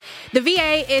The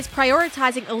VA is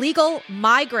prioritizing illegal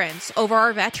migrants over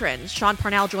our veterans. Sean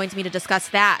Parnell joins me to discuss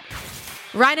that.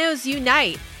 Rinos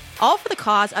unite, all for the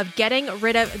cause of getting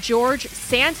rid of George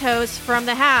Santos from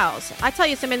the House. I tell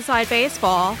you some inside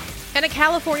baseball. And a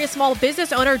California small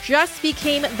business owner just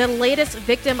became the latest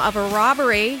victim of a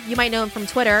robbery. You might know him from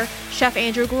Twitter, Chef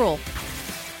Andrew Gruel.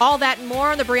 All that and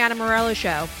more on the Breanna Morello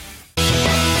Show.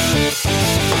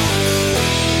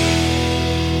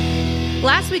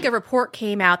 Last week, a report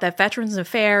came out that Veterans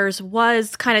Affairs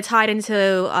was kind of tied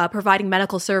into providing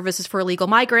medical services for illegal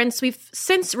migrants. We've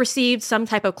since received some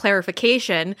type of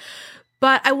clarification,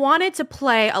 but I wanted to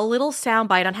play a little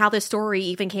soundbite on how this story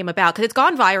even came about, because it's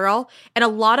gone viral, and a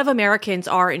lot of Americans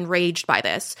are enraged by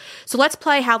this. So let's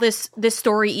play how this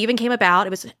story even came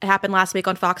about. It happened last week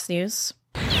on Fox News.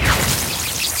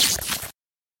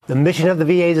 The mission of the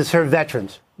VA is to serve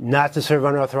veterans, not to serve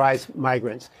unauthorized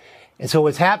migrants. And so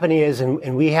what's happening is,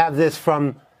 and we have this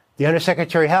from the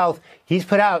Undersecretary of Health, he's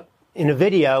put out in a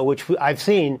video, which I've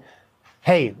seen,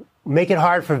 hey, make it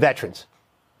hard for veterans.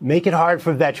 Make it hard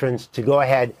for veterans to go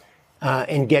ahead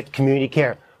and get community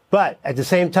care. But at the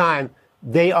same time,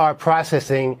 they are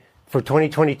processing for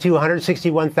 2022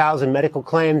 161,000 medical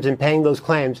claims and paying those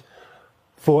claims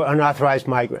for unauthorized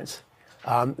migrants.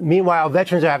 Meanwhile,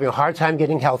 veterans are having a hard time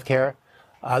getting health care.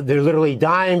 They're literally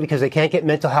dying because they can't get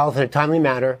mental health in a timely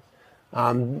manner.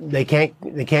 They can't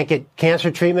get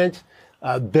cancer treatment.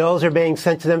 Bills are being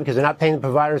sent to them because they're not paying the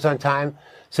providers on time.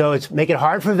 So it's make it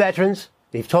hard for veterans.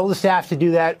 They've told the staff to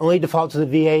do that. Only default to the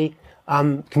VA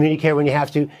community care when you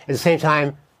have to. At the same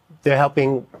time, they're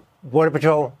helping Border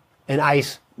Patrol and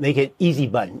ICE make it easy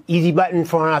button. Easy button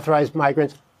for unauthorized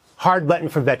migrants. Hard button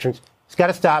for veterans. It's got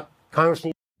to stop. Congress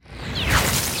needs.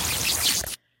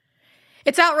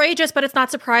 It's outrageous, but it's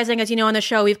not surprising. As you know, on the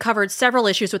show, we've covered several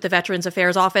issues with the Veterans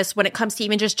Affairs Office when it comes to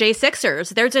even just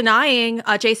J6ers. They're denying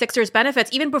J6ers benefits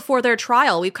even before their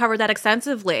trial. We've covered that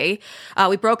extensively.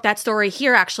 We broke that story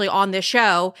here, actually, on this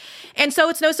show. And so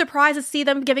it's no surprise to see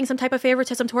them giving some type of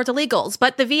favoritism towards illegals.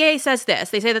 But the VA says this.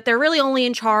 They say that they're really only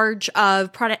in charge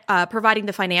of providing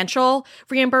the financial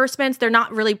reimbursements. They're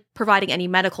not really providing any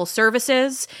medical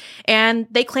services. And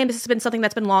they claim this has been something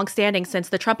that's been longstanding since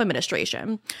the Trump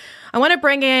administration. I want to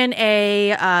bring in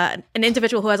an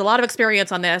individual who has a lot of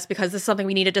experience on this, because this is something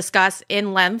we need to discuss at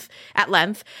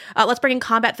length. Let's bring in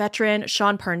combat veteran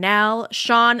Sean Parnell.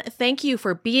 Sean, thank you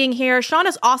for being here. Sean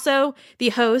is also the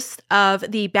host of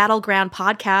the Battleground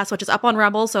podcast, which is up on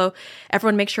Rumble, so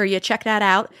everyone make sure you check that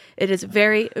out. It is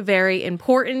very, very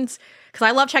important, because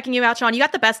I love checking you out, Sean. You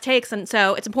got the best takes, and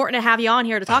so it's important to have you on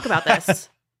here to talk about this.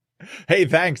 Hey,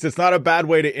 thanks. It's not a bad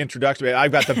way to introduce me.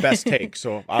 I've got the best take,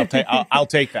 so I'll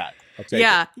take that.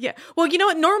 Yeah. Well, you know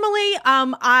what? Normally,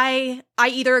 I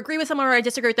either agree with someone or I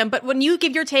disagree with them. But when you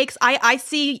give your takes, I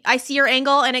see your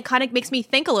angle, and it kind of makes me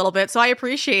think a little bit. So I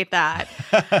appreciate that.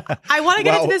 I want to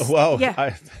get into this.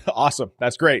 Awesome.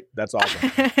 That's great. That's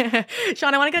awesome.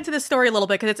 Sean, I want to get into this story a little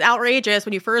bit, because it's outrageous.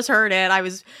 When you first heard it, I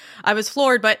was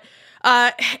floored. But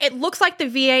it looks like the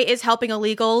VA is helping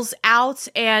illegals out,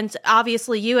 and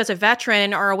obviously you as a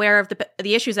veteran are aware of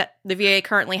the issues that the VA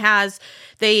currently has.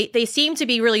 They seem to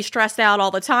be really stressed out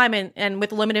all the time and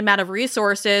with a limited amount of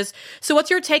resources. So what's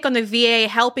your take on the VA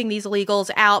helping these illegals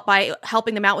out by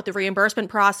helping them out with the reimbursement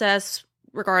process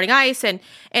regarding ICE?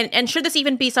 And should this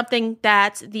even be something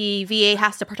that the VA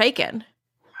has to partake in?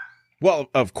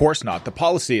 Well, of course not. The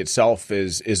policy itself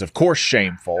is of course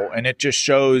shameful, and it just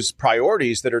shows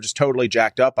priorities that are just totally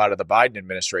jacked up out of the Biden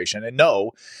administration. And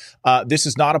no, this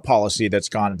is not a policy that's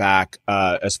gone back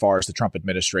as far as the Trump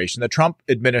administration. The Trump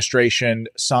administration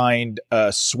signed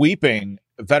a sweeping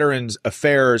Veterans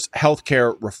Affairs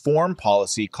healthcare reform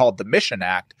policy called the Mission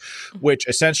Act, which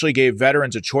essentially gave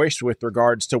veterans a choice with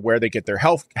regards to where they get their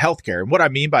health care. And what I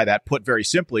mean by that, put very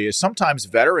simply, is sometimes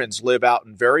veterans live out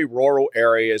in very rural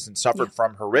areas and suffered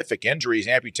from horrific injuries,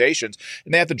 amputations,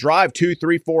 and they have to drive 2,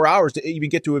 3, 4 hours to even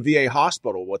get to a VA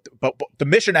hospital. But the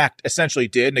Mission Act essentially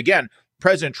did, and again,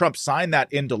 President Trump signed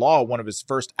that into law, one of his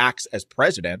first acts as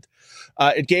president.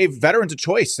 It gave veterans a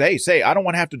choice. They say, I don't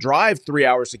want to have to drive 3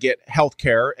 hours to get health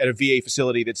care at a VA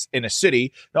facility that's in a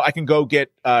city. No, I can go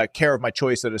get care of my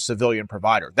choice at a civilian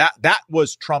provider. That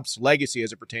was Trump's legacy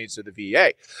as it pertains to the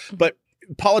VA. But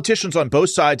politicians on both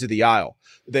sides of the aisle,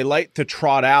 they like to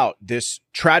trot out this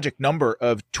tragic number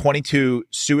of 22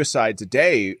 suicides a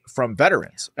day from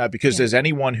veterans, because as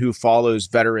anyone who follows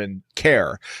veteran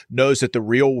care knows, that the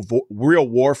real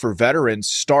war for veterans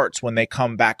starts when they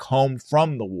come back home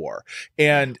from the war.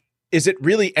 And is it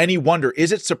really any wonder?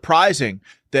 Is it surprising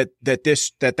that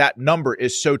that number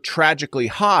is so tragically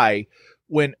high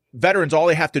when veterans, all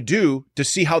they have to do to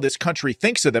see how this country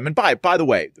thinks of them. And by the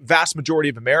way, the vast majority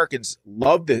of Americans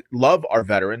love our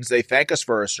veterans. They thank us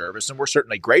for our service, and we're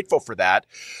certainly grateful for that.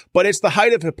 But it's the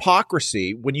height of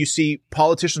hypocrisy when you see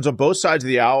politicians on both sides of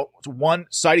the aisle, one,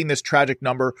 citing this tragic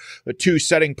number, two,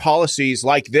 setting policies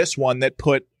like this one that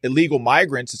put illegal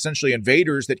migrants, essentially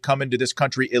invaders that come into this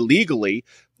country illegally,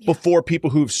 before people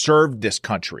who've served this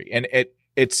country. And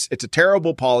it's a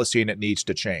terrible policy, and it needs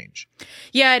to change.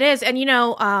 Yeah, it is. And,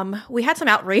 we had some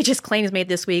outrageous claims made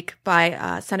this week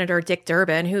by Senator Dick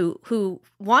Durbin, who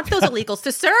wants those illegals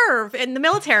to serve in the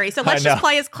military. So let's just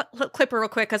play his clip real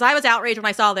quick, because I was outraged when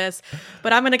I saw this,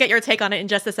 but I'm going to get your take on it in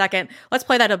just a second. Let's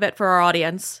play that a bit for our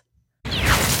audience.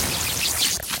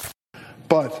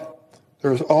 But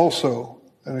there's also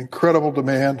an incredible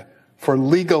demand for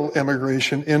legal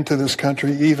immigration into this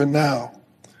country even now.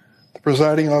 The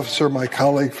presiding officer, my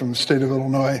colleague from the state of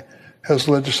Illinois, has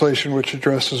legislation which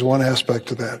addresses one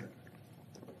aspect of that.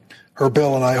 Her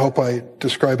bill, and I hope I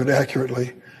describe it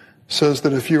accurately, says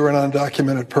that if you're an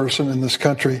undocumented person in this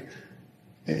country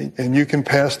and you can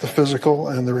pass the physical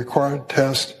and the required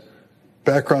test,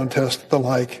 background test, the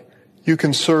like, you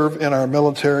can serve in our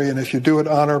military, and if you do it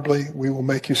honorably, we will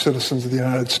make you citizens of the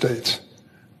United States.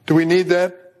 Do we need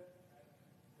that?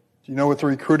 Do you know what the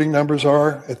recruiting numbers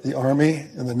are at the Army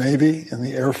and the Navy and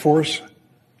the Air Force?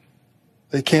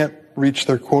 They can't reach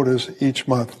their quotas each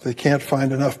month. They can't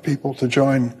find enough people to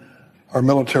join our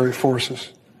military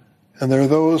forces. And there are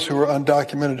those who are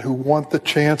undocumented who want the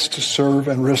chance to serve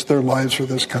and risk their lives for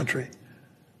this country.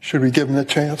 Should we give them the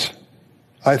chance?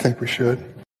 I think we should.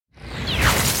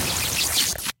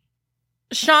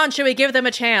 Sean, should we give them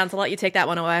a chance? I'll let you take that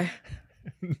one away.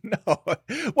 No.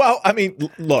 Well, I mean,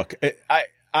 look,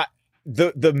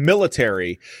 the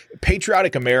military,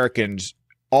 patriotic Americans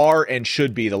are and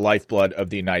should be the lifeblood of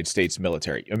the United States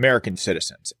military, American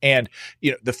citizens. And,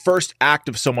 the first act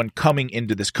of someone coming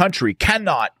into this country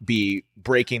cannot be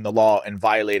breaking the law and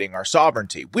violating our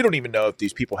sovereignty. We don't even know if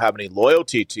these people have any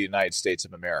loyalty to the United States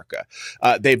of America.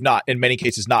 They've not, in many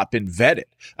cases, not been vetted.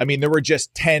 I mean, there were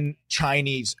just 10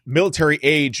 Chinese military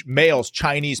age males,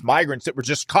 Chinese migrants that were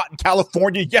just caught in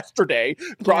California yesterday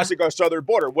crossing our southern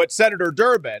border. What Senator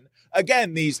Durbin,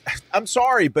 again, I'm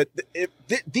sorry, but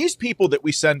these people that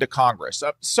we send to Congress,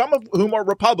 some of whom are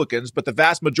Republicans, but the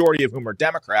vast majority of whom are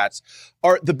Democrats,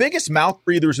 are the biggest mouth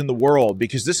breathers in the world,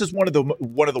 because this is one of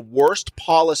the worst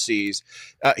policies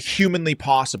humanly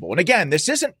possible. And again, this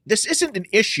isn't an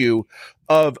issue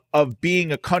of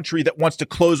being a country that wants to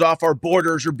close off our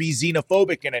borders or be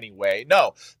xenophobic in any way.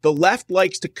 No, the left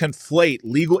likes to conflate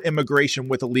legal immigration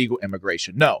with illegal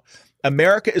immigration. No,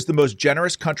 America is the most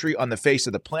generous country on the face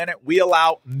of the planet. We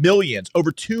allow millions,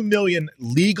 over 2 million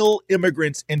legal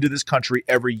immigrants into this country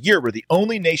every year. We're the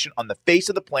only nation on the face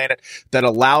of the planet that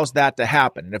allows that to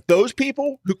happen. And if those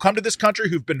people who come to this country,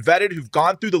 who've been vetted, who've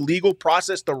gone through the legal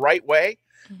process the right way,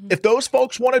 if those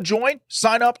folks want to join,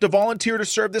 sign up to volunteer to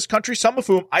serve this country, some of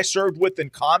whom I served with in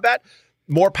combat,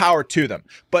 more power to them.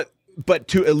 But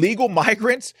to illegal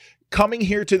migrants coming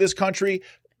here to this country,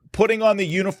 putting on the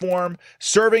uniform,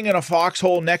 serving in a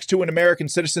foxhole next to an American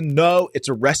citizen, no, it's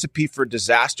a recipe for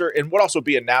disaster and would also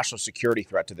be a national security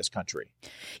threat to this country.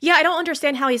 Yeah, I don't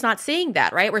understand how he's not seeing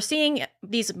that, right? We're seeing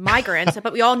these migrants,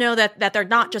 but we all know that they're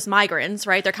not just migrants,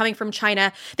 right? They're coming from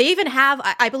China. They even have,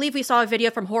 I believe we saw a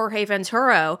video from Jorge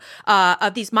Venturo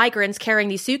of these migrants carrying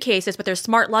these suitcases, but they're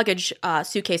smart luggage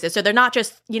suitcases. So they're not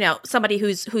just, somebody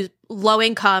who's low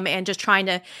income and just trying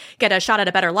to get a shot at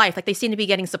a better life. Like, they seem to be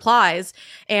getting supplies.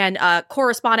 And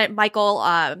correspondent Michael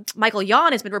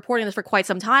Yon has been reporting this for quite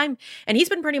some time, and he's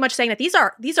been pretty much saying that these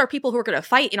are people who are going to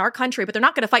fight in our country, but they're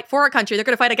not going to fight for our country. They're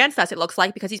going to fight against us, it looks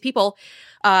like, because these people,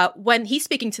 when he's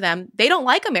speaking to them, they don't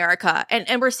like America.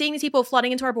 And we're seeing these people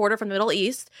flooding into our border from the Middle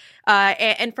East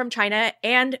and from China,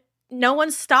 and no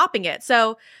one's stopping it.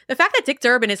 So the fact that Dick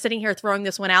Durbin is sitting here throwing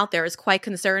this one out there is quite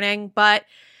concerning, but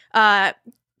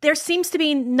there seems to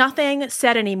be nothing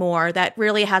said anymore that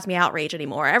really has me outraged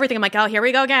anymore. Everything, I'm like, oh, here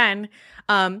we go again.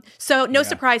 So no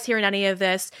surprise here in any of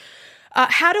this.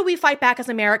 How do we fight back as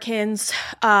Americans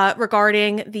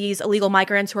regarding these illegal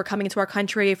migrants who are coming into our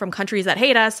country from countries that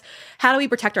hate us? How do we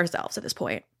protect ourselves at this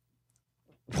point?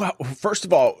 Well, first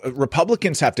of all,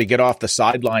 Republicans have to get off the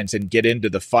sidelines and get into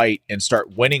the fight and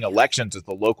start winning elections at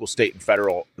the local, state, and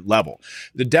federal level.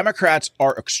 The Democrats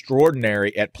are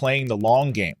extraordinary at playing the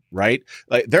long game. right?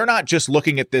 Like, they're not just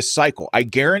looking at this cycle. I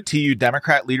guarantee you,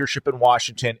 Democrat leadership in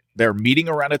Washington, they're meeting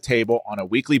around a table on a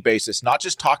weekly basis, not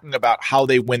just talking about how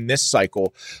they win this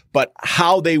cycle, but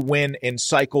how they win in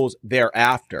cycles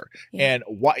thereafter. Yeah. And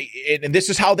why? And this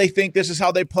is how they think. This is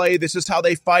how they play. This is how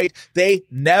they fight. They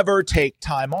never take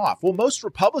time off. Well, most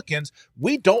Republicans,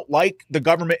 we don't like the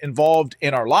government involved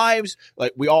in our lives.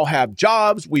 Like, we all have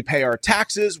jobs. We pay our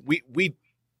taxes.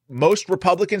 Most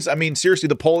Republicans, I mean, seriously,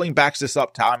 the polling backs this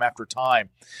up time after time,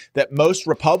 that most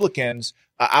Republicans,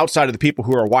 outside of the people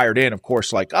who are wired in, of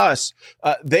course, like us,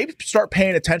 they start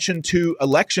paying attention to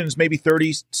elections maybe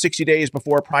 30, 60 days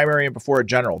before a primary and before a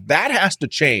general. That has to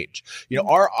change. You know,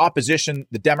 our opposition,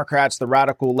 the Democrats, the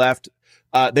radical left,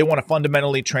 they want to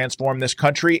fundamentally transform this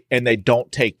country, and they don't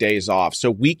take days off.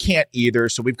 So we can't either.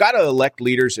 So we've got to elect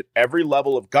leaders at every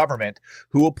level of government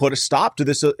who will put a stop to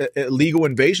this illegal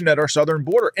invasion at our southern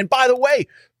border. And by the way,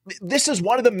 this is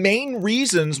one of the main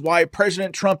reasons why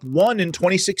President Trump won in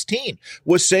 2016,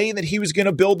 was saying that he was going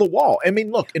to build the wall. I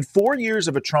mean, look, in 4 years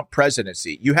of a Trump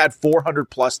presidency, you had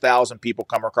 400,000+ people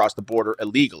come across the border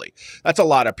illegally. That's a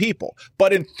lot of people.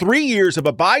 But in 3 years of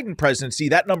a Biden presidency,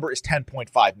 that number is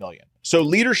 10.5 million. So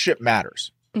leadership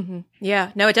matters. Mm-hmm.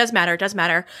 Yeah, no, it does matter. It does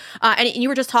matter. And you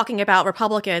were just talking about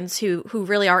Republicans who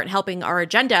really aren't helping our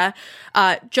agenda.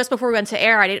 Just before we went to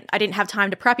air, I didn't have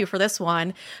time to prep you for this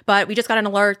one, but we just got an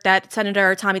alert that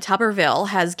Senator Tommy Tuberville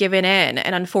has given in,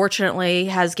 and unfortunately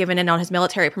has given in on his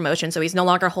military promotion. So he's no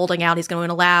longer holding out. He's going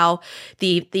to allow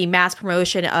the mass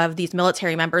promotion of these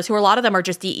military members, who a lot of them are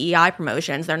just DEI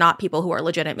promotions. They're not people who are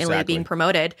legitimately being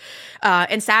promoted.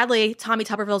 And sadly, Tommy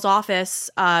Tuberville's office,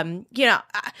 I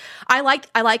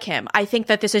like him. I think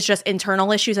that this is just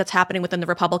internal issues that's happening within the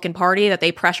Republican Party, that they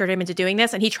pressured him into doing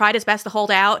this. And he tried his best to hold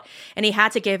out, and he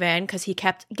had to give in because he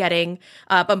kept getting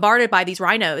bombarded by these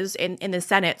rhinos in the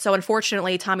Senate. So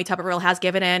unfortunately, Tommy Tuberville has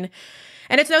given in.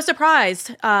 And it's no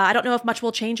surprise. I don't know if much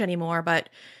will change anymore, but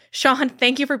Sean,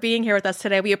 thank you for being here with us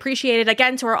today. We appreciate it.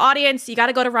 Again, to our audience, you got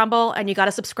to go to Rumble and you got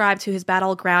to subscribe to his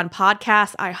Battleground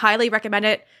podcast. I highly recommend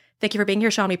it. Thank you for being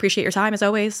here, Sean. We appreciate your time as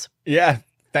always. Yeah.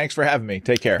 Thanks for having me.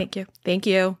 Take care. Thank you. Thank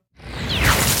you.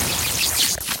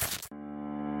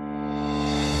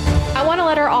 I want to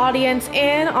let our audience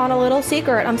in on a little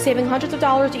secret. I'm saving hundreds of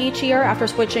dollars each year after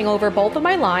switching over both of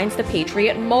my lines to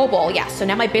Patriot Mobile. Yes, so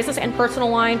now my business and personal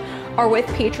line are with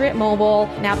Patriot Mobile.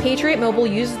 Now, Patriot Mobile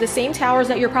uses the same towers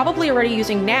that you're probably already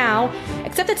using now,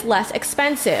 except it's less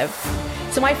expensive.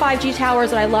 So my 5G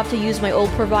towers that I love to use my old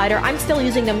provider, I'm still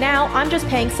using them now. I'm just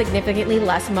paying significantly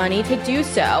less money to do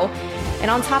so. And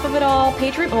on top of it all,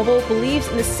 Patriot Mobile believes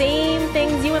in the same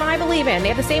things you and I believe in. They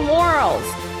have the same morals.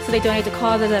 So they donate to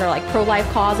causes that are like pro-life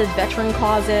causes, veteran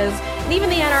causes, and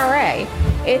even the NRA.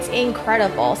 It's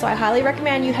incredible. So I highly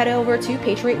recommend you head over to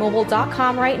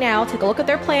patriotmobile.com right now, take a look at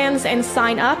their plans, and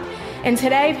sign up. And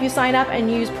today, if you sign up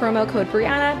and use promo code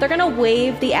Breanna, they're going to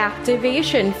waive the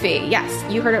activation fee.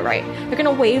 Yes, you heard it right. They're going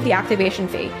to waive the activation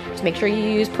fee. Just make sure you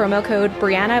use promo code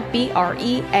Breanna, Breanna.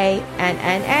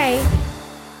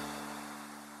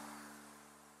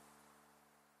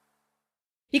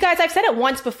 You guys, I've said it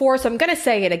once before, so I'm going to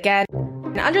say it again.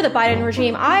 Under the Biden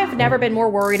regime, I've never been more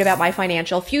worried about my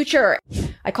financial future.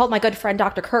 I called my good friend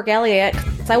Dr. Kirk Elliott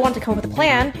because I wanted to come up with a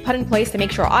plan put in place to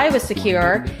make sure I was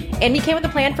secure, and he came with a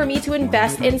plan for me to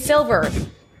invest in silver.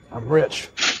 I'm rich.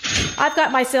 I've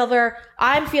got my silver.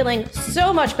 I'm feeling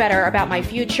so much better about my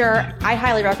future. I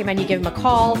highly recommend you give him a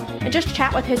call and just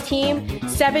chat with his team,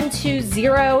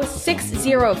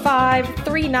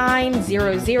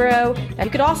 720-605-3900. And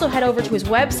you could also head over to his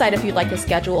website if you'd like to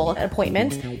schedule an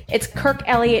appointment. It's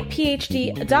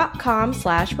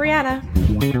kirkelliottphd.com/Breanna.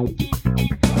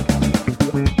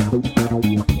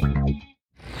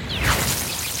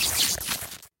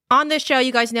 On this show,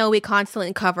 you guys know we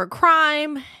constantly cover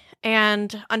crime.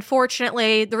 And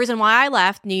unfortunately, the reason why I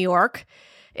left New York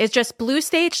is just blue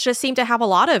states just seem to have a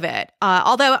lot of it.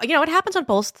 Although, it happens on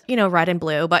both, red and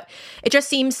blue, but it just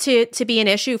seems to be an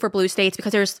issue for blue states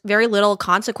because there's very little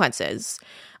consequences.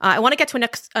 I want to get to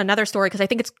another story because I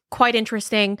think it's quite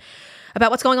interesting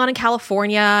about what's going on in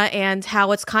California and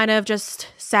how it's kind of just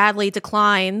sadly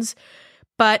declines.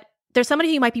 But there's somebody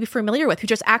who you might be familiar with who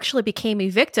just actually became a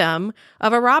victim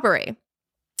of a robbery.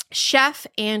 Chef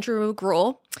Andrew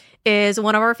Gruel is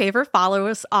one of our favorite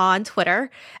followers on Twitter.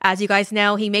 As you guys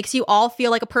know, he makes you all feel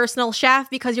like a personal chef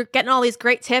because you're getting all these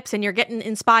great tips and you're getting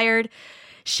inspired.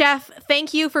 Chef,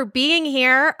 thank you for being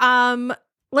here.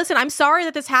 Listen, I'm sorry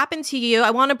that this happened to you.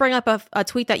 I want to bring up a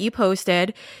tweet that you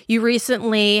posted. You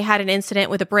recently had an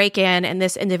incident with a break-in, and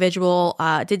this individual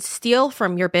did steal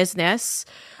from your business.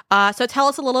 So tell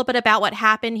us a little bit about what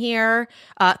happened here.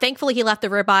 Thankfully, he left the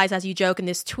ribeyes, as you joke in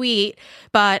this tweet.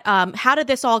 But how did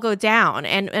this all go down?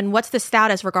 And what's the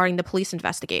status regarding the police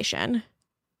investigation?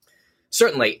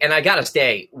 Certainly. And I got to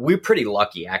say, we're pretty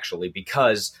lucky, actually,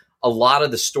 because a lot of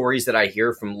the stories that I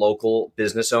hear from local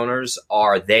business owners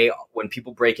are when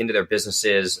people break into their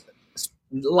businesses,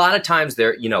 a lot of times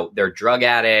they're drug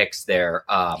addicts, they're,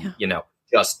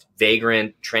 just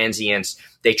vagrant transients.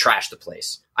 They trash the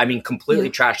place. I mean, completely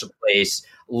trash the place,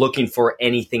 looking for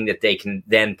anything that they can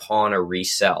then pawn or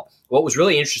resell. What was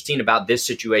really interesting about this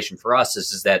situation for us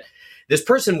is that this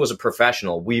person was a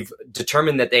professional. We've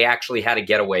determined that they actually had a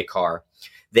getaway car.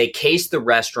 They cased the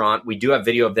restaurant. We do have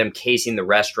video of them casing the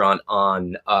restaurant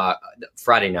on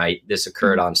Friday night. This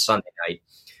occurred on Sunday night.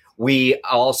 We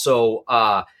also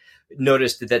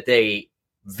noticed that they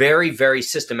very, very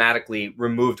systematically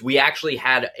removed. We actually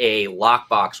had a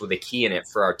lockbox with a key in it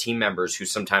for our team members who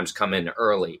sometimes come in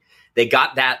early. They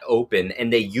got that open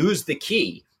and they used the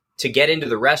key to get into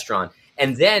the restaurant,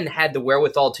 and then had the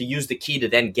wherewithal to use the key to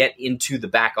then get into the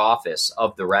back office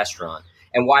of the restaurant.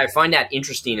 And why I find that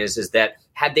interesting is that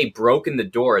had they broken the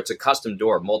door, it's a custom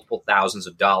door, multiple thousands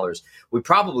of dollars, we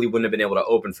probably wouldn't have been able to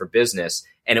open for business,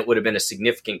 and it would have been a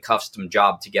significant custom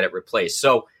job to get it replaced.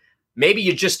 So maybe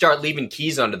you just start leaving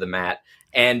keys under the mat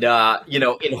and,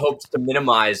 in hopes to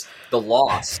minimize the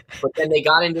loss. But then they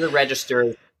got into the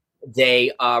register.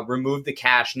 They removed the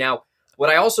cash. Now, what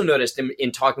I also noticed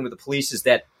in talking with the police is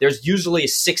that there's usually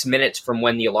 6 minutes from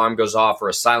when the alarm goes off or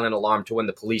a silent alarm to when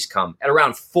the police come. At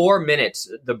around 4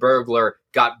 minutes, the burglar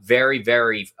got very,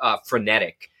 very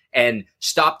frenetic and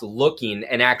stopped looking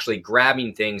and actually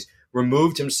grabbing things,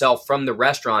 removed himself from the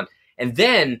restaurant, and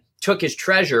then took his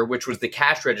treasure, which was the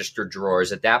cash register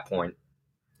drawers at that point.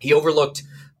 He overlooked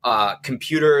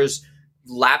computers,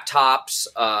 laptops,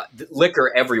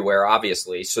 liquor everywhere,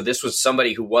 obviously. So this was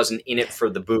somebody who wasn't in it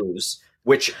for the booze,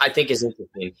 which I think is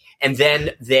interesting. And then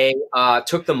they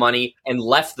took the money and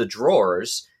left the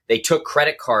drawers. They took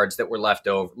credit cards that were left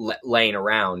over, laying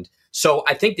around. So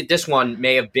I think that this one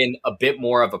may have been a bit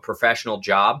more of a professional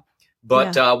job.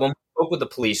 But when we spoke with the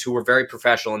police, who were very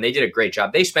professional, and they did a great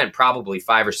job, they spent probably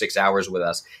 5 or 6 hours with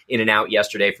us in and out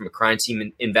yesterday from a crime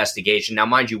scene investigation. Now,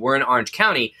 mind you, we're in Orange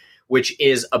County, which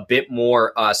is a bit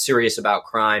more serious about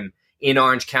crime in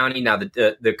Orange County. Now,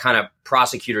 the kind of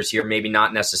prosecutors here, maybe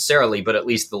not necessarily, but at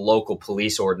least the local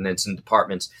police ordinance and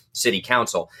departments, city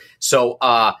council. So,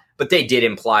 but they did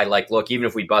imply, like, look, even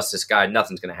if we bust this guy,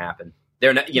 nothing's going to happen.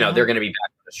 They're not, they're going to be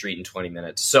back on the street in 20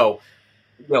 minutes. So,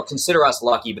 consider us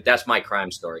lucky, but that's my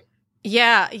crime story.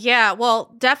 Yeah.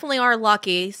 Well, definitely are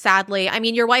lucky, sadly. I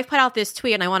mean, your wife put out this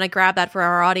tweet, and I want to grab that for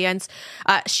our audience.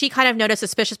 She kind of noticed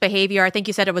suspicious behavior. I think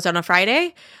you said it was on a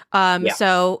Friday.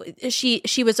 So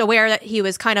she was aware that he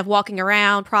was kind of walking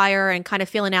around prior and kind of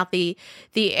feeling out the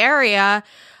area.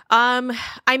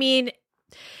 I mean,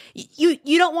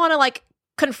 you don't want to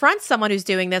confront someone who's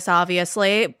doing this,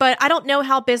 obviously, but I don't know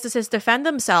how businesses defend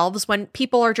themselves when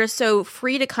people are just so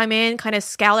free to come in, kind of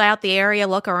scout out the area,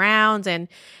 look around, and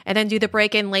then do the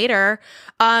break-in later.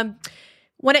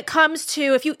 When it comes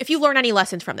to, if you learn any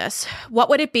lessons from this, what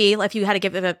would it be if you had to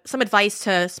give some advice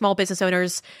to small business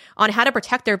owners on how to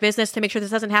protect their business to make sure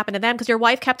this doesn't happen to them? Because your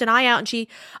wife kept an eye out and she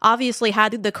obviously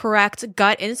had the correct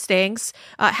gut instincts.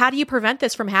 How do you prevent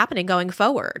this from happening going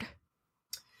forward?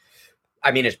 I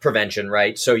mean, it's prevention,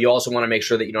 right? So you also want to make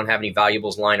sure that you don't have any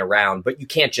valuables lying around, but you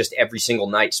can't just every single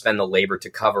night spend the labor to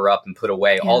cover up and put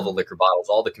away all the liquor bottles,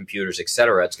 all the computers, et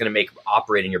cetera. It's going to make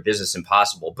operating your business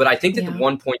impossible. But I think that the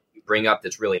one point you bring up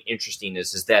that's really interesting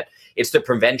is that it's the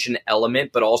prevention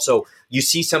element, but also you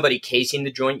see somebody casing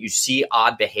the joint, you see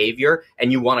odd behavior,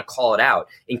 and you want to call it out.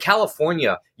 In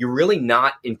California, you're really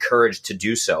not encouraged to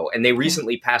do so. And they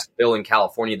recently passed a bill in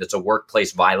California that's a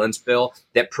workplace violence bill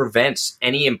that prevents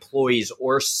any employees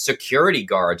or security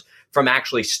guards from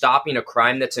actually stopping a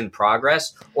crime that's in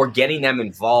progress or getting them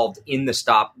involved in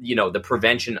the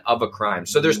prevention of a crime.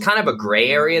 So there's kind of a gray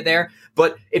area there.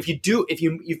 But if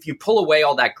you pull away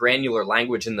all that granular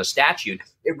language in the statute,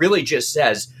 it really just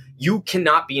says you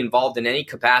cannot be involved in any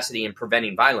capacity in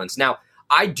preventing violence. Now,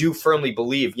 I do firmly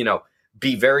believe,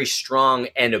 be very strong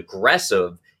and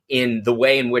aggressive in the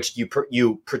way in which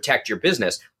you protect your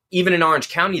business. Even in Orange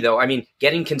County, though, I mean,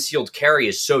 getting concealed carry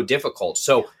is so difficult.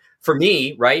 So for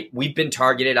me, right, we've been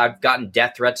targeted. I've gotten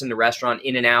death threats in the restaurant,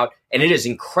 in and out. And it is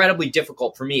incredibly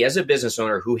difficult for me as a business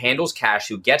owner who handles cash,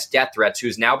 who gets death threats,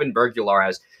 who's now been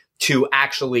burglarized, to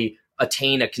actually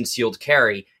attain a concealed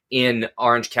carry in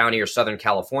Orange County or Southern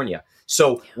California.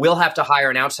 So we'll have to hire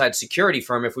an outside security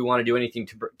firm if we want to do anything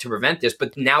to prevent this.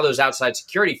 But now those outside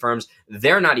security firms,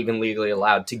 they're not even legally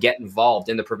allowed to get involved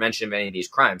in the prevention of any of these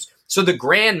crimes. So the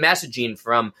grand messaging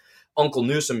from Uncle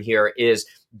Newsom here is,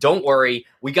 don't worry,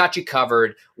 we got you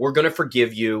covered. We're going to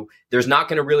forgive you. There's not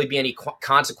going to really be any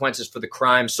consequences for the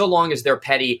crime so long as they're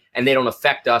petty and they don't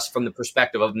affect us from the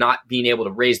perspective of not being able to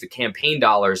raise the campaign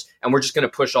dollars. And we're just going to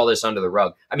push all this under the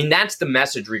rug. I mean, that's the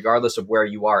message, regardless of where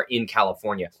you are in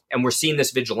California. And we're seeing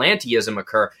this vigilanteism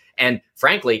occur. And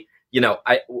frankly,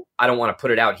 I don't want to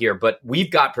put it out here, but we've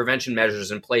got prevention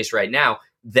measures in place right now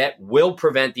that will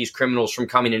prevent these criminals from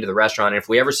coming into the restaurant. And if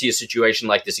we ever see a situation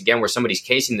like this again, where somebody's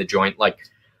casing the joint,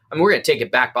 we're going to take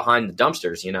it back behind the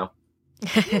dumpsters,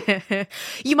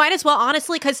 You might as well,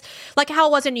 honestly, because like how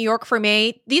it was in New York for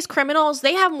me, these criminals,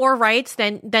 they have more rights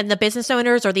than the business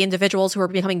owners or the individuals who are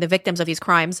becoming the victims of these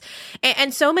crimes.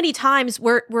 And so many times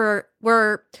we're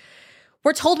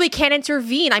told we can't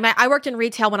intervene. I worked in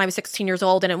retail when I was 16 years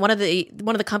old, and at one of the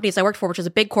companies I worked for, which was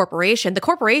a big corporation, the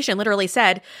corporation literally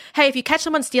said, hey, if you catch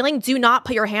someone stealing, do not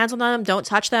put your hands on them, don't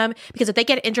touch them, because if they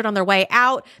get injured on their way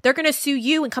out, they're going to sue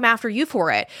you and come after you for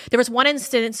it. There was one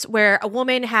instance where a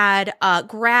woman had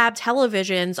grabbed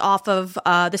televisions off of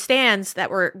the stands that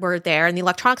were there in the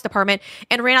electronics department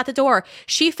and ran out the door.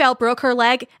 She fell, broke her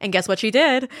leg, and guess what she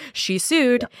did? She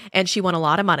sued, and she won a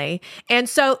lot of money. And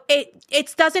so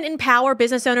it doesn't empower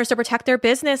business owners to protect their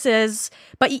businesses,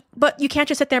 but you can't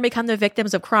just sit there and become the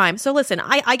victims of crime. So listen,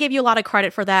 I give you a lot of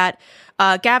credit for that.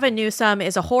 Gavin Newsom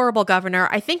is a horrible governor.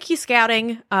 I think he's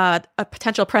scouting a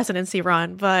potential presidency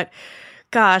run, but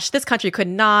gosh, this country could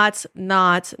not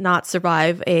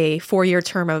survive a 4-year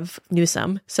term of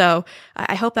Newsom. So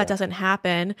I hope that doesn't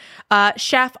happen.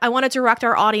 Chef, I want to direct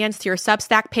our audience to your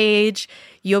Substack page.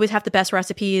 You always have the best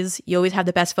recipes. You always have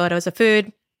the best photos of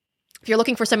food. If you're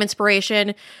looking for some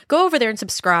inspiration, go over there and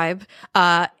subscribe.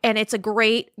 And it's a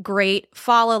great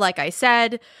follow, like I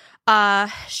said.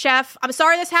 Chef, I'm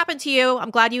sorry this happened to you. I'm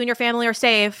glad you and your family are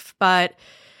safe, but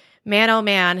man, oh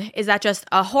man, is that just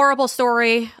a horrible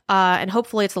story? And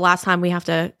hopefully it's the last time we have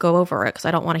to go over it, because I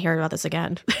don't want to hear about this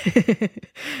again.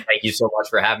 Thank you so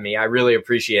much for having me. I really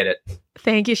appreciate it.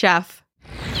 Thank you, Chef.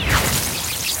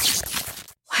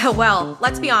 Well,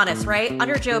 let's be honest, right?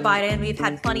 Under Joe Biden, we've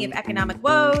had plenty of economic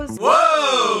woes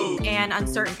and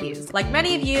uncertainties. Like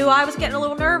many of you, I was getting a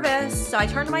little nervous, so I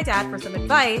turned to my dad for some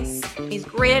advice. He's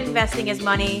great at investing his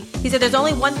money. He said there's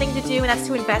only one thing to do, and that's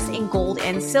to invest in gold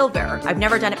and silver. I've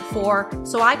never done it before,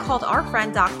 so I called our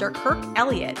friend Dr. Kirk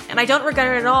Elliott. And I don't regret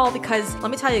it at all, because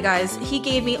let me tell you guys, he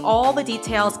gave me all the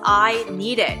details I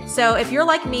needed. So if you're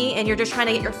like me and you're just trying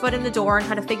to get your foot in the door and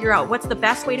trying to figure out what's the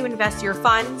best way to invest your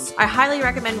funds, I highly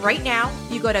recommend right now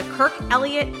you go to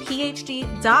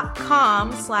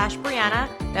kirkelliottphd.com/Breanna.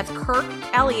 That's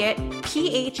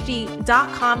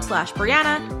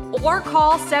kirkelliottphd.com/Breanna, or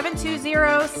call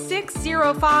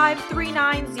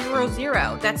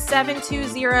 720-605-3900. That's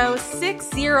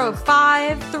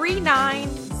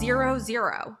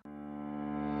 720-605-3900.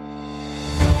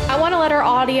 I want to let our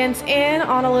audience in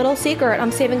on a little secret.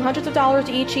 I'm saving hundreds of dollars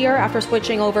each year after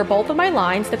switching over both of my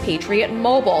lines to Patriot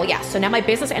Mobile. Yes, so now my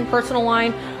business and personal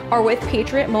line are with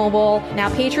Patriot Mobile. Now,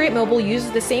 Patriot Mobile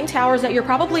uses the same towers that you're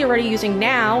probably already using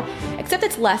now, except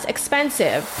it's less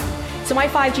expensive. So my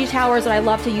 5G towers that I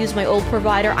love to use my old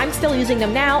provider, I'm still using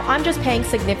them now. I'm just paying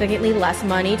significantly less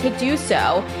money to do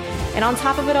so. And on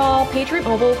top of it all, Patriot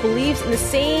Mobile believes in the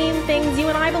same things you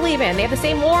and I believe in. They have the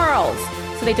same morals.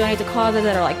 So they donate to causes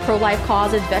that are like pro-life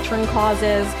causes, veteran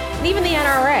causes, and even the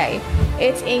NRA.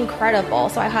 It's incredible.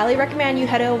 So I highly recommend you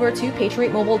head over to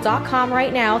patriotmobile.com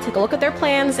right now, take a look at their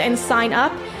plans, and sign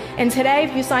up. And today,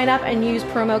 if you sign up and use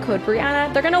promo code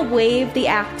Breanna, they're going to waive the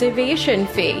activation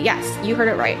fee. Yes, you heard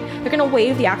it right. They're going to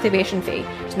waive the activation fee.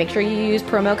 Just make sure you use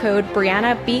promo code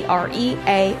Breanna,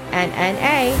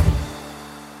 Breanna.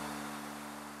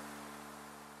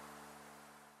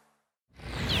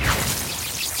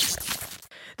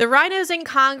 The Rinos in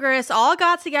Congress all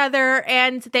got together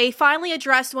and they finally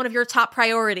addressed one of your top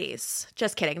priorities.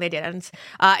 Just kidding, they didn't.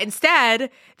 Instead,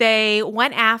 they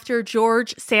went after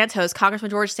George Santos,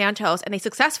 Congressman George Santos, and they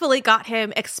successfully got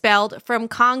him expelled from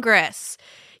Congress.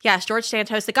 Yes, George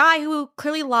Santos, the guy who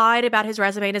clearly lied about his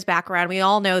resume and his background. We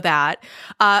all know that.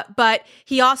 But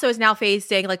he also is now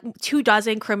facing like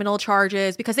 24 criminal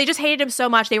charges because they just hated him so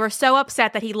much. They were so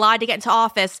upset that he lied to get into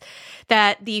office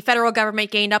that the federal government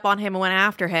gained up on him and went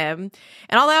after him.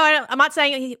 And although I'm not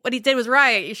saying what he did was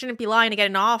right, you shouldn't be lying to get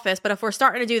into office. But if we're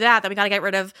starting to do that, then we got to get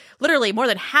rid of literally more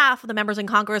than half of the members in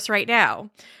Congress right now.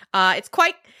 It's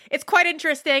quite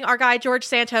interesting. Our guy, George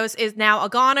Santos, is now a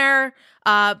goner.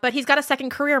 But he's got a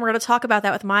second career, and we're going to talk about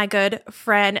that with my good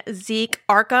friend Zeek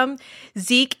Arkham.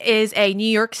 Zeek is a New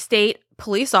York State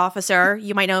police officer.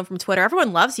 You might know him from Twitter.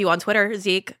 Everyone loves you on Twitter,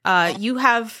 Zeek. You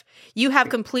have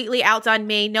completely outdone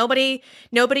me. Nobody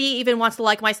even wants to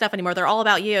like my stuff anymore. They're all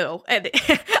about you. And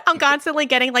I'm constantly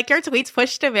getting like your tweets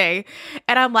pushed to me,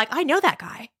 and I'm like, I know that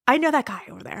guy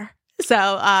over there.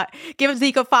 So give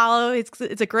Zeke a follow.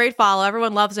 It's a great follow.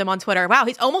 Everyone loves him on Twitter. Wow,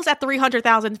 he's almost at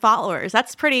 300,000 followers.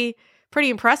 That's pretty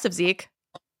impressive, Zeke.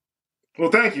 Well,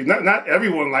 thank you. Not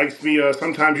everyone likes me.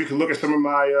 Sometimes you can look at some of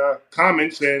my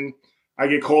comments and I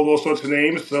get called all sorts of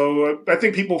names. So I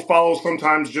think people follow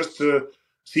sometimes just to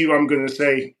see what I'm going to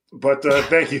say. But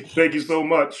thank you. Thank you so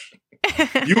much.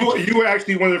 You were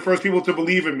actually one of the first people to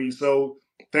believe in me. So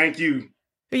thank you.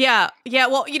 Yeah.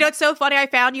 Well, it's so funny. I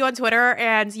found you on Twitter,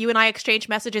 and you and I exchange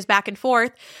messages back and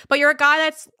forth. But you're a guy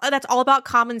that's all about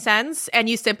common sense, and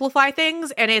you simplify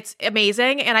things, and it's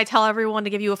amazing. And I tell everyone to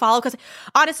give you a follow because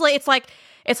honestly, it's like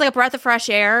a breath of fresh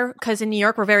air. Because in New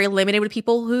York, we're very limited with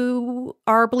people who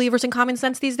are believers in common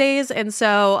sense these days. And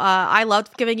so I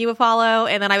loved giving you a follow,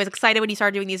 and then I was excited when you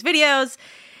started doing these videos.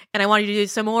 And I wanted you to do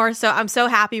some more. So I'm so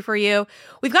happy for you.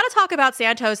 We've got to talk about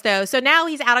Santos, though. So now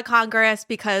he's out of Congress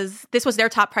because this was their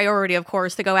top priority, of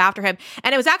course, to go after him.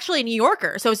 And it was actually a New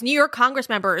Yorker. So it's New York Congress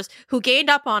members who gained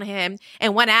up on him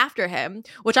and went after him,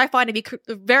 which I find to be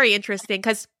very interesting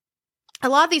because a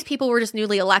lot of these people were just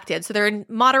newly elected. So they're in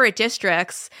moderate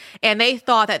districts, and they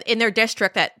thought that in their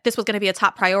district that this was going to be a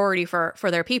top priority for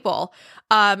their people.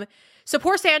 So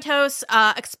poor Santos,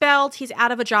 expelled. He's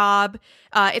out of a job.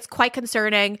 It's quite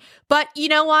concerning. But you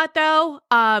know what, though?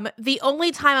 The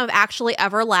only time I've actually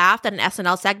ever laughed at an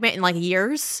SNL segment in like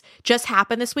years just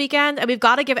happened this weekend. And we've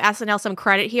got to give SNL some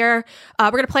credit here.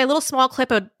 We're going to play a little small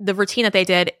clip of the routine that they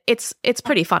did. It's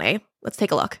pretty funny. Let's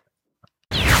take a look.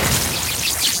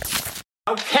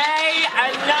 Okay,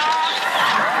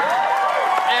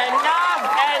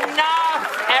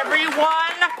 enough, everyone.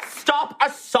 Stop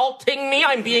assaulting me.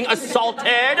 I'm being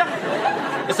assaulted.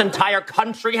 This entire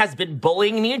country has been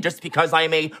bullying me just because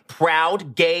I'm a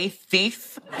proud gay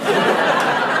thief.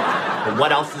 But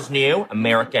what else is new?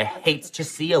 America hates to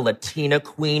see a Latina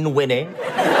queen winning.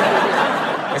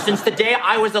 Since the day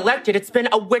I was elected, it's been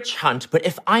a witch hunt. But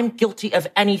if I'm guilty of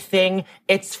anything,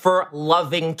 it's for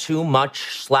loving too much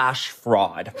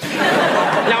 /fraud.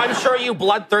 Now, I'm sure you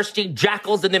bloodthirsty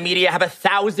jackals in the media have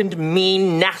 1,000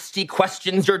 mean, nasty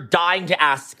questions you're dying to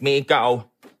ask me. Go.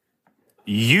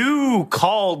 You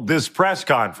called this press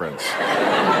conference.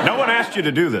 No one asked you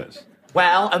to do this.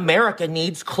 Well, America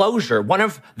needs closure. One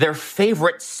of their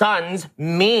favorite sons,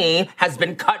 me, has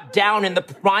been cut down in the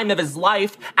prime of his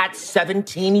life at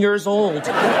 17 years old.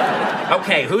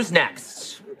 Okay, who's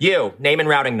next? You, name and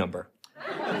routing number.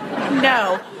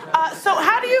 No. So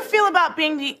how do you feel about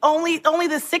being the only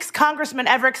the 6th congressman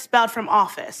ever expelled from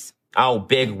office? Oh,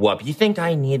 big whoop. You think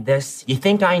I need this? You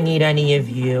think I need any of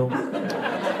you?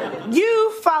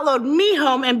 You followed me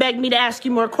home and begged me to ask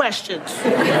you more questions.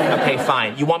 Okay,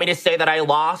 fine. You want me to say that I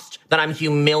lost? That I'm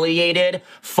humiliated?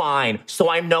 Fine. So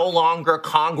I'm no longer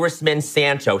Congressman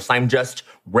Santos. I'm just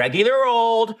regular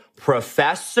old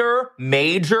Professor,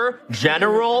 Major,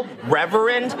 General,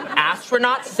 Reverend,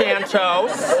 Astronaut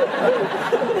Santos,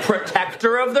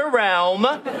 Protector of the Realm,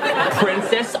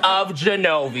 Princess of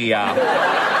Genovia.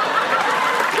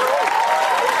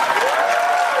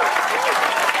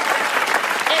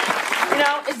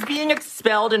 Is being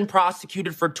expelled and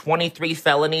prosecuted for 23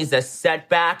 felonies a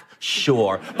setback?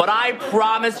 Sure. But I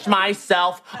promised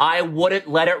myself I wouldn't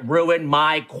let it ruin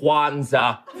my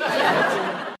Kwanzaa.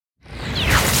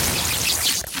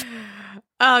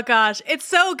 Oh, gosh. It's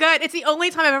so good. It's the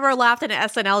only time I've ever laughed at an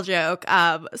SNL joke.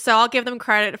 So I'll give them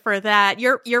credit for that.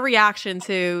 Your reaction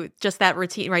to just that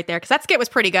routine right there, because that skit was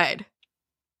pretty good.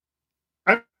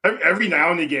 Every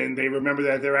now and again, they remember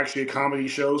that they're actually a comedy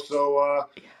show. So,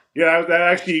 yeah, that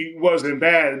actually wasn't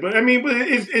bad. But, I mean,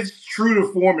 it's true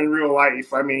to form in real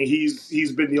life. I mean,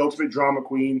 he's been the ultimate drama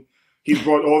queen. He's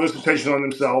brought all this attention on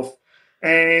himself.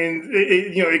 And,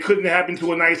 it couldn't happen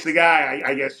to a nicer guy,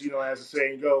 I guess, as the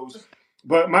saying goes.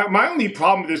 But my only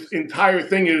problem with this entire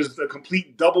thing is the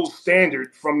complete double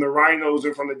standard from the Rinos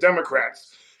and from the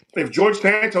Democrats. If George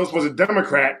Santos was a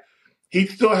Democrat, he'd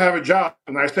still have a job.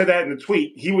 And I said that in the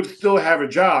tweet. He would still have a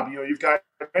job. You've got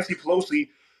Nancy Pelosi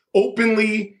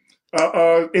openly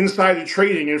insider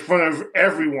trading in front of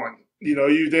everyone.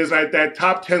 There's that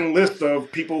top 10 list of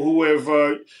people who have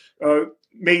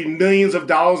made millions of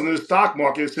dollars in the stock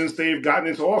market since they've gotten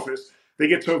into office. They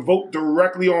get to vote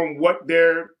directly on what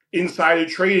they're insider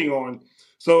trading on.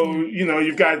 So,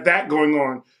 you've got that going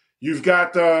on. You've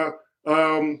got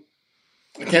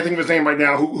I can't think of his name right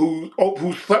now,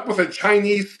 who slept with a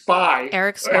Chinese spy.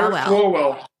 Eric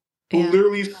Swalwell. Who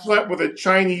literally slept with a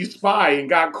Chinese spy and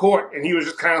got caught, and he was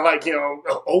just kind of like,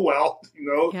 oh well,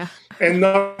 and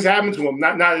nothing's happened to him.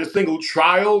 Not a single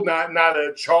trial, not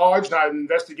a charge, not an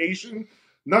investigation,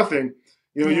 nothing.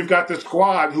 You've got the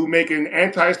squad who make an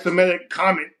anti-Semitic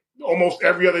comment almost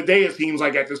every other day, it seems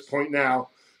like at this point now,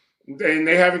 and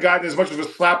they haven't gotten as much of a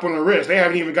slap on the wrist. They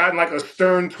haven't even gotten like a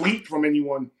stern tweet from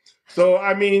anyone. So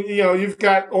I mean, you've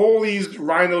got all these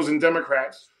rhinos and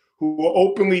Democrats who are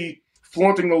openly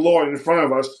flaunting the law in front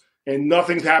of us, and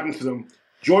nothing's happened to them.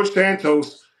 George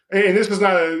Santos, and this is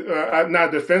not a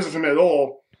defense of him at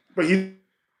all, but he's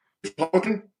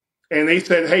Republican, and they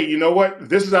said, hey, you know what?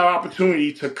 This is our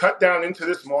opportunity to cut down into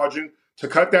this margin, to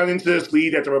cut down into this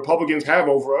lead that the Republicans have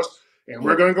over us, and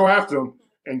we're going to go after them.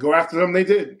 And go after them they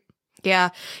did.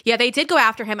 Yeah, they did go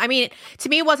after him. I mean, to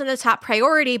me, it wasn't a top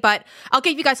priority, but I'll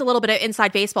give you guys a little bit of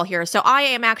inside baseball here. So I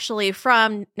am actually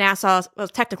from Nassau. Well,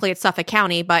 technically, it's Suffolk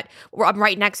County, but I'm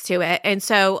right next to it. And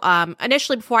so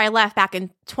initially, before I left back in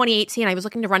 2018, I was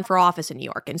looking to run for office in New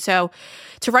York. And so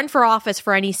to run for office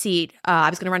for any seat, I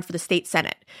was going to run for the state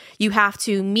Senate. You have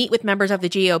to meet with members of the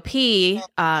GOP,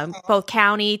 both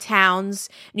county, towns,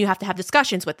 and you have to have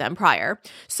discussions with them prior.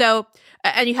 So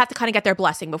and you have to kind of get their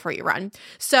blessing before you run.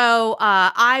 So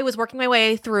I was working my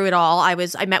way through it all. I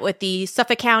met with the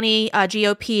Suffolk County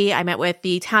GOP. I met with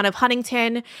the town of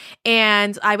Huntington,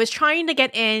 and I was trying to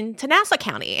get into Nassau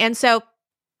County. And so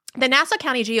the Nassau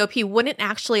County GOP wouldn't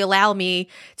actually allow me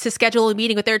to schedule a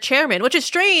meeting with their chairman, which is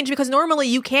strange because normally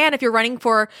you can if you're running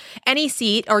for any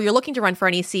seat or you're looking to run for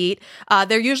any seat.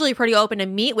 They're usually pretty open to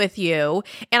meet with you.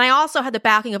 And I also had the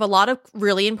backing of a lot of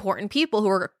really important people who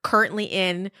are currently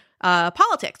in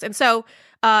politics. And so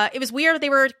it was weird that they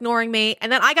were ignoring me.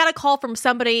 And then I got a call from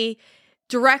somebody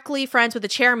directly friends with the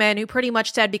chairman who pretty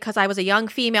much said because I was a young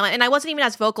female, and I wasn't even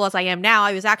as vocal as I am now,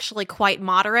 I was actually quite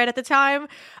moderate at the time,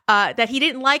 that he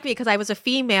didn't like me because I was a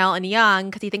female and young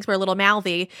because he thinks we're a little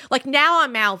mouthy. Like now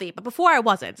I'm mouthy, but before I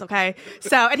wasn't, okay?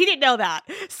 So, and he didn't know that.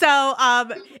 So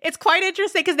it's quite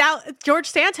interesting because now George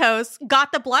Santos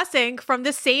got the blessing from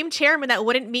this same chairman that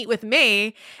wouldn't meet with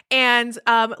me. And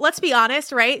let's be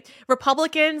honest, right?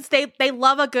 Republicans, they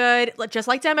love a good, just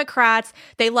like Democrats,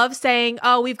 they love saying,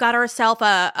 oh, we've got ourselves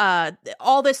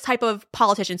all this type of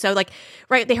politician. So like,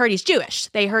 right, they heard he's Jewish.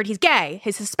 They heard he's gay.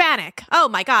 He's Hispanic. Oh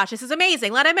my gosh, this is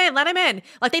amazing. Let him in.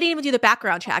 Like they didn't even do the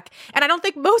background check. And I don't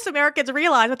think most Americans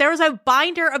realize that there was a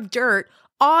binder of dirt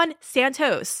on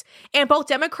Santos. And both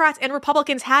Democrats and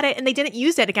Republicans had it and they didn't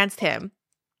use it against him.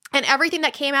 And everything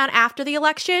that came out after the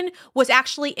election was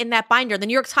actually in that binder. The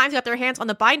New York Times got their hands on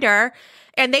the binder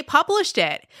and they published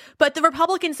it. But the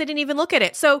Republicans didn't even look at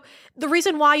it. So the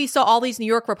reason why you saw all these New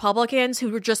York Republicans who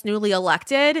were just newly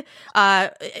elected,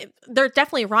 they're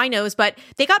definitely rhinos, but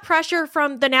they got pressure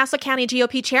from the Nassau County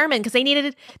GOP chairman because they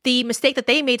needed the mistake that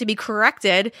they made to be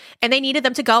corrected. And they needed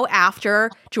them to go after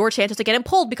George Santos to get him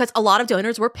pulled because a lot of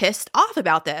donors were pissed off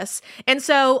about this. And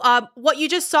so what you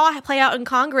just saw play out in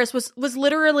Congress was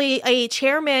literally a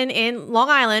chairman in Long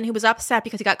Island who was upset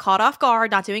because he got caught off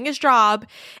guard, not doing his job.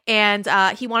 And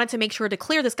he wanted to make sure to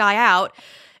clear this guy out.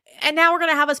 And now we're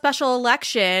going to have a special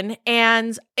election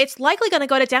and it's likely going to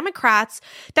go to Democrats.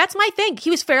 That's my thing. He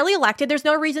was fairly elected. There's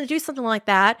no reason to do something like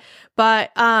that.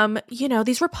 But,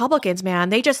 these Republicans, man,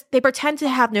 they pretend to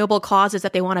have noble causes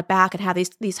that they want to back and have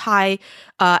these high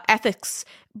ethics,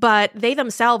 but they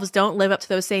themselves don't live up to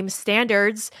those same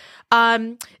standards.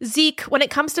 Zeek, when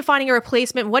it comes to finding a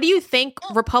replacement, what do you think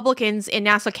Republicans in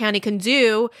Nassau County can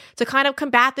do to kind of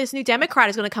combat this new Democrat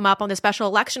who's going to come up on the special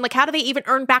election? Like, how do they even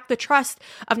earn back the trust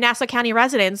of Nassau County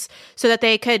residents so that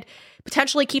they could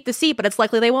potentially keep the seat, but it's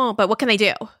likely they won't. But what can they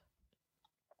do?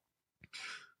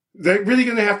 They're really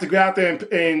going to have to go out there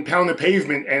and pound the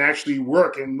pavement and actually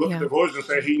work and look at the voters and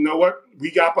say, hey, you know what?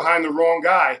 We got behind the wrong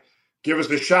guy. Give us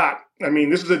a shot. I mean,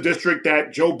 this is a district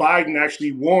that Joe Biden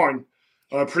actually won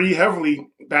pretty heavily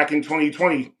back in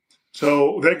 2020.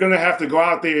 So they're going to have to go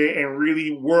out there and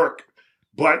really work.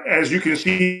 But as you can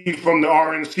see from the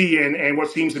RNC and what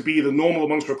seems to be the normal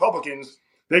amongst Republicans,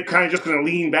 they're kind of just going to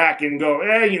lean back and go,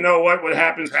 hey, you know what? What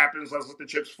happens, happens. Let's let the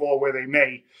chips fall where they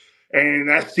may. And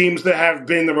that seems to have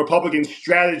been the Republican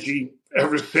strategy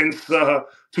ever since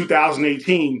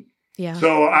 2018. Yeah.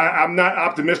 So I'm not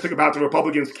optimistic about the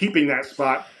Republicans keeping that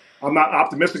spot. I'm not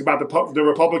optimistic about the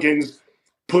Republicans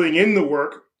putting in the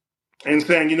work and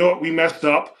saying, you know what, we messed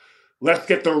up. Let's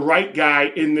get the right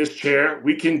guy in this chair.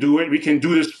 We can do it. We can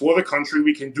do this for the country.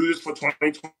 We can do this for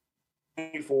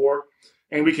 2024.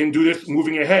 And we can do this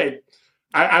moving ahead.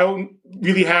 I don't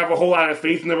really have a whole lot of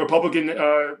faith in the Republican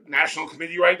National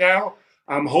Committee right now.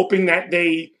 I'm hoping that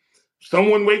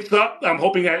someone wakes up. I'm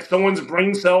hoping that someone's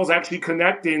brain cells actually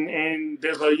connect and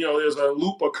there's a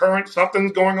loop, a current,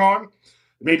 something's going on.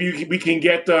 Maybe we can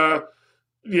get someone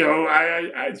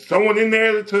in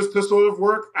there to sort of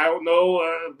work. I don't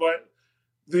know, but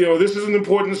this is an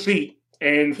important seat,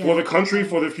 and for the country,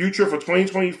 for the future, for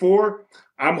 2024,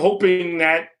 I'm hoping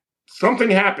that something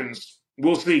happens.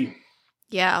 We'll see.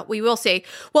 Yeah, we will see.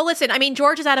 Well, listen, I mean,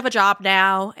 George is out of a job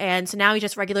now, and so now he's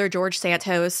just regular George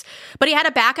Santos. But he had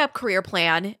a backup career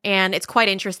plan, and it's quite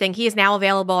interesting. He is now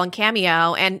available on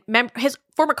Cameo, and his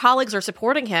former colleagues are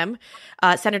supporting him.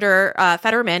 Senator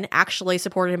Fetterman actually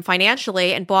supported him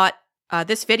financially and bought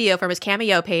this video from his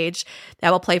Cameo page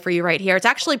that we'll play for you right here. It's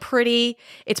actually pretty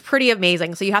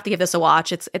amazing, so you have to give this a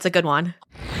watch. It's a good one.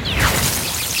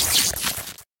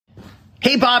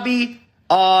 Hey, Bobby.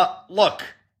 Look.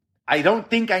 I don't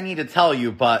think I need to tell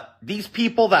you, but these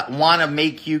people that want to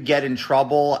make you get in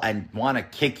trouble and want to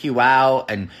kick you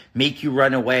out and make you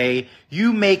run away,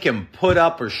 you make them put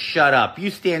up or shut up.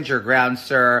 You stand your ground,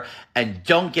 sir, and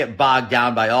don't get bogged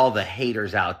down by all the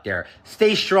haters out there.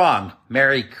 Stay strong.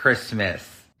 Merry Christmas.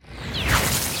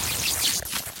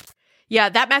 Yeah,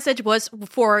 that message was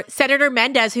for Senator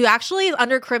Mendez, who actually is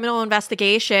under criminal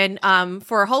investigation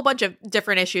for a whole bunch of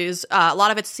different issues. A lot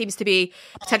of it seems to be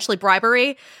potentially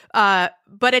bribery.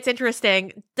 But it's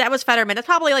interesting. That was Fetterman. That's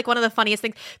probably like one of the funniest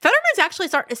things. Fetterman's actually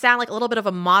starting to sound like a little bit of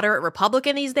a moderate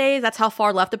Republican these days. That's how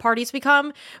far left the party's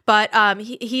become. But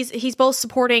he's both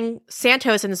supporting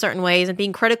Santos in certain ways and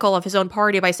being critical of his own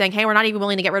party by saying, hey, we're not even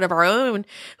willing to get rid of our own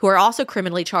who are also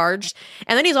criminally charged.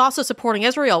 And then he's also supporting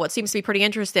Israel, what seems to be pretty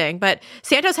interesting. But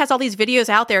Santos has all these videos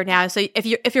out there now. So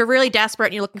if you're really desperate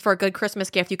and you're looking for a good Christmas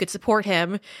gift, you could support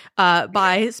him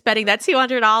by spending that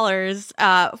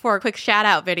 $200 for a quick shout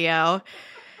out video.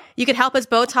 You could help his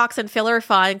Botox and filler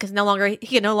fund because he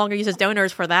can no longer use his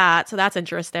donors for that. So that's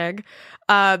interesting.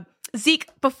 Zeek,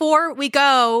 before we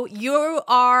go, you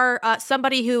are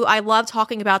somebody who I love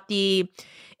talking about the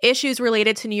issues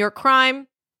related to New York crime.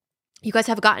 You guys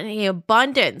have gotten an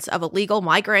abundance of illegal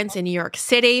migrants in New York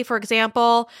City, for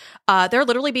example. They're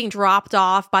literally being dropped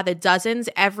off by the dozens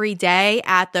every day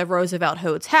at the Roosevelt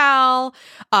Hotel.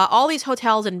 All these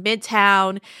hotels in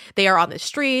Midtown, they are on the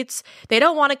streets. They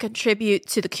don't want to contribute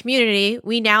to the community.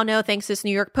 We now know, thanks to this New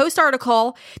York Post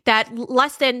article, that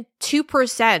less than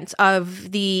 2%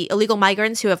 of the illegal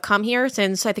migrants who have come here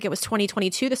since, I think it was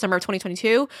 2022, the summer of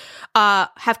 2022,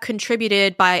 have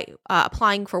contributed by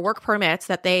applying for work permits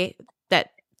that the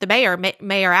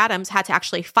Mayor Adams had to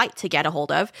actually fight to get a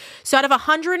hold of. So out of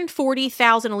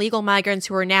 140,000 illegal migrants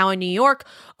who are now in New York,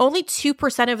 only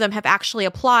 2% of them have actually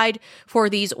applied for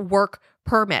these work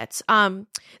permits.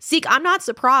 Zeek, I'm not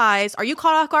surprised. Are you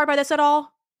caught off guard by this at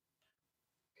all?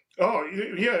 Oh,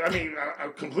 yeah. I mean,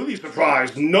 I'm completely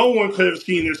surprised. No one could have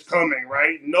seen this coming,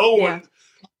 right? No one.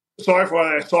 Sorry for all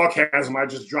that sarcasm I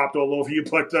just dropped all over you,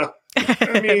 but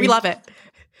I mean, we love it.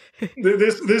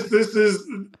 This is.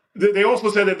 They also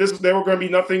said that there were going to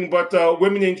be nothing but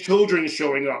women and children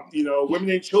showing up. Women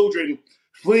and children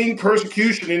fleeing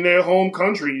persecution in their home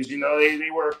countries.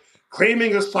 They were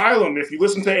claiming asylum. If you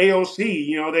listen to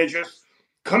AOC, they're just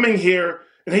coming here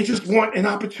and they just want an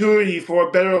opportunity for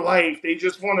a better life. They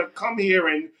just want to come here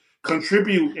and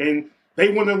contribute, and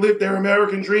they want to live their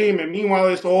American dream. And meanwhile,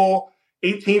 it's all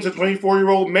 18 to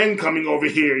 24-year-old men coming over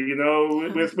here,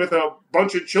 with a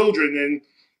bunch of children, and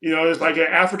it's like an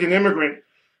African immigrant.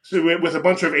 So with a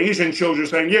bunch of Asian children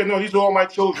saying, yeah, no, these are all my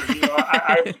children.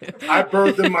 I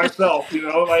birthed them myself,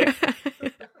 like,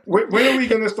 when are we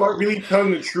going to start really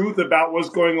telling the truth about what's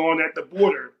going on at the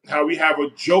border? How we have a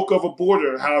joke of a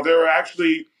border, how there are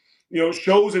actually,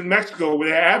 shows in Mexico where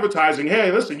they're advertising,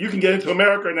 hey, listen, you can get into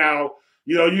America now.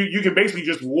 You can basically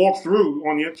just walk through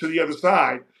to the other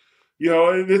side.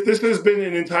 This has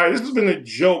been a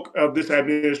joke of this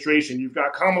administration. You've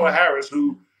got Kamala Harris,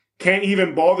 who can't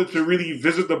even bother to really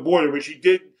visit the border. When she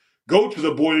did go to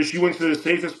the border, she went to the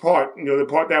safest part, the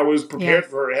part that was prepared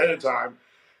for her ahead of time.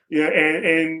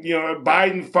 And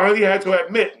Biden finally had to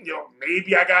admit,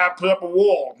 maybe I got to put up a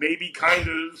wall, maybe kind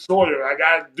of, sort of, I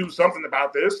got to do something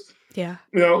about this. Yeah.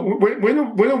 When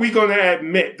are we going to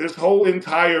admit this whole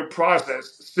entire process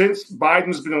since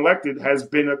Biden's been elected has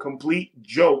been a complete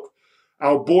joke?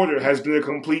 Our border has been a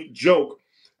complete joke.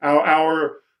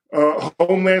 Our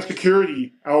Homeland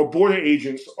Security, our border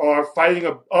agents are fighting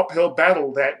an uphill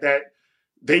battle that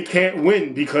they can't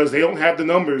win because they don't have the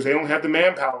numbers, they don't have the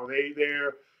manpower.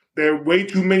 There are way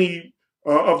too many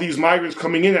of these migrants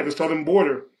coming in at the southern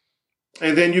border,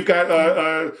 and then you've got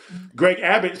Greg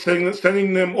Abbott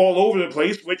sending them all over the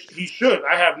place, which he should.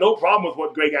 I have no problem with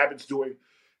what Greg Abbott's doing.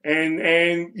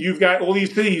 And you've got all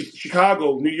these cities,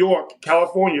 Chicago, New York,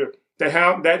 California,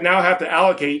 that now have to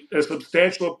allocate a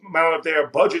substantial amount of their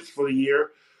budgets for the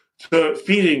year to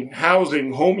feeding,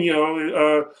 housing, home,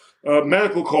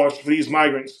 medical costs for these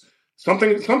migrants.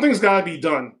 Something's got to be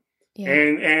done. Yeah.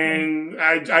 And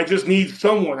I just need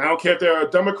someone. I don't care if they're a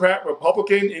Democrat,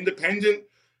 Republican, Independent.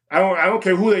 I don't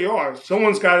care who they are.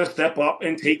 Someone's got to step up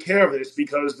and take care of this,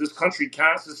 because this country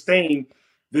can't sustain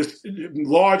this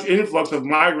large influx of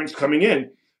migrants coming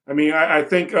in. I mean, I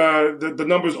think the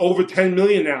number's over 10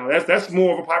 million now. That's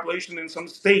more of a population than some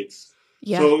states.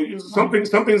 Yeah. So something's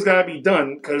got to be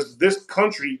done, because this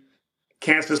country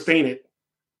can't sustain it.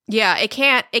 Yeah, it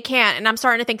can't. And I'm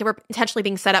starting to think that we're potentially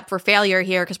being set up for failure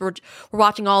here, because we're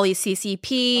watching all these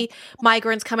CCP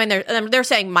migrants come in. They're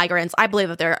saying migrants. I believe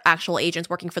that they're actual agents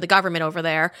working for the government over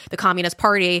there, the Communist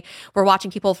Party. We're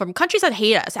watching people from countries that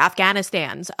hate us,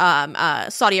 Afghanistan,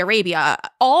 Saudi Arabia,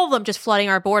 all of them just flooding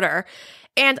our border.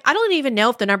 And I don't even know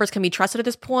if the numbers can be trusted at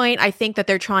this point. I think that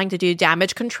they're trying to do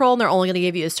damage control, and they're only going to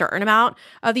give you a certain amount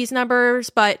of these numbers.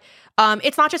 But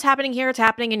it's not just happening here; it's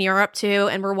happening in Europe too.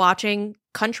 And we're watching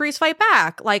countries fight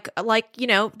back, like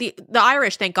the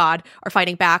Irish, thank God, are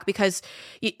fighting back, because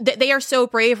they are so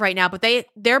brave right now. But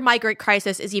their migrant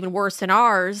crisis is even worse than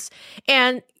ours,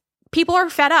 and people are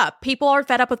fed up. People are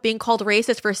fed up with being called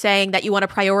racist for saying that you want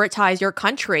to prioritize your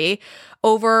country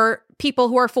over people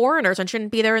who are foreigners and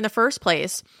shouldn't be there in the first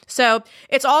place. So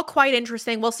it's all quite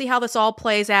interesting. We'll see how this all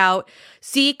plays out.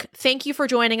 Zeek, thank you for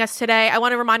joining us today. I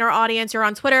want to remind our audience, you're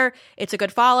on Twitter. It's a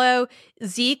good follow.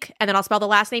 Zeek, and then I'll spell the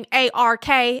last name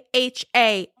Arkham.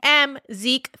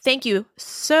 Zeek, thank you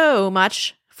so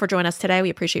much for joining us today.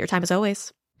 We appreciate your time as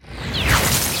always.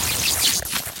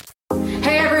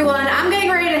 Hey everyone, I'm getting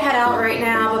ready to head out right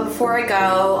now, but before I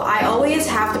go, I always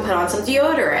have to put on some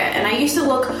deodorant. And I used to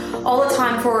look all the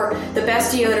time for the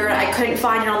best deodorant. I couldn't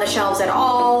find it on the shelves at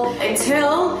all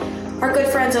until our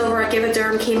good friends over at Give a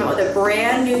Derm came out with a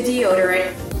brand new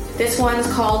deodorant. This one's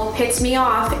called Pits Me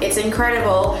Off. It's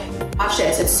incredible. Watch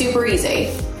this, it's super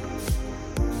easy.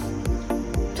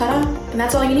 Ta-da! And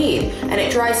that's all you need. And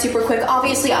it dries super quick.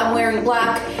 Obviously, I'm wearing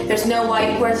black. There's no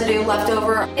white residue left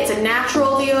over. It's a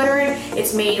natural deodorant.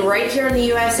 It's made right here in the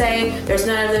USA. There's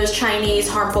none of those Chinese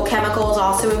harmful chemicals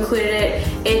also included in it.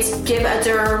 It's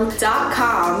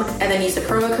giveaderm.com, and then use the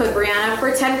promo code Breanna for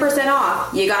 10%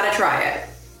 off. You gotta try it.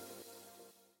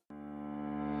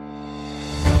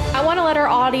 I want to let our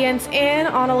audience in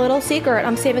on a little secret.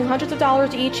 I'm saving hundreds of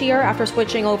dollars each year after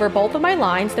switching over both of my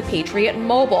lines to Patriot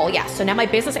Mobile. Yes, so now my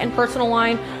business and personal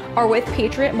line are with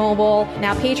Patriot Mobile.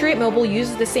 Now, Patriot Mobile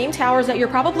uses the same towers that you're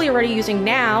probably already using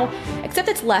now, except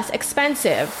it's less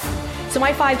expensive. So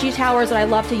my 5G towers that I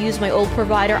love to use my old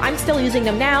provider, I'm still using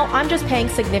them now. I'm just paying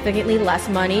significantly less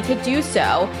money to do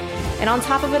so. And on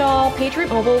top of it all, Patriot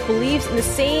Mobile believes in the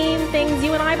same things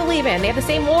you and I believe in. They have the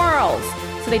same morals.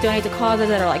 So they donate to causes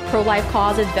that are like pro-life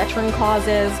causes, veteran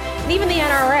causes, and even the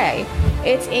NRA.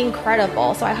 It's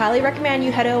incredible. So I highly recommend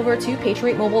you head over to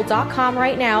patriotmobile.com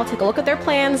right now, take a look at their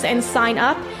plans, and sign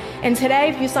up. And today,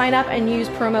 if you sign up and use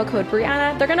promo code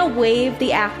Breanna, they're going to waive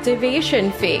the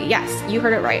activation fee. Yes, you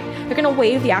heard it right. They're going to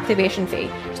waive the activation fee.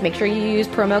 Just make sure you use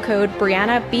promo code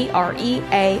Breanna,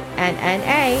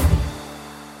 Breanna.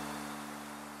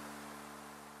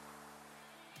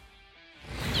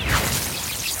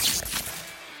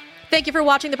 Thank you for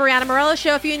watching the Breanna Morello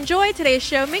Show. If you enjoyed today's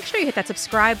show, make sure you hit that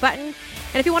subscribe button.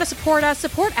 And if you want to support us,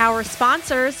 support our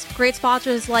sponsors. Great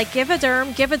sponsors like Give a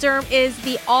Derm. Give a Derm is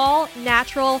the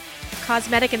all-natural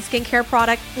cosmetic and skincare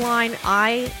product line.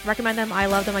 I recommend them. I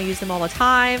love them. I use them all the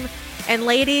time. And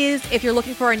ladies, if you're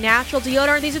looking for a natural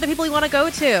deodorant, these are the people you want to go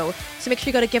to. So make sure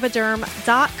you go to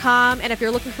giveaderm.com. And if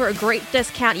you're looking for a great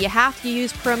discount, you have to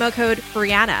use promo code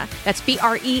Breanna. That's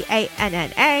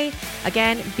Breanna.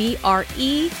 Again,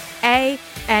 Breanna.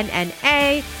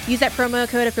 Use that promo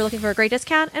code if you're looking for a great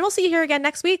discount. And we'll see you here again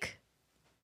next week.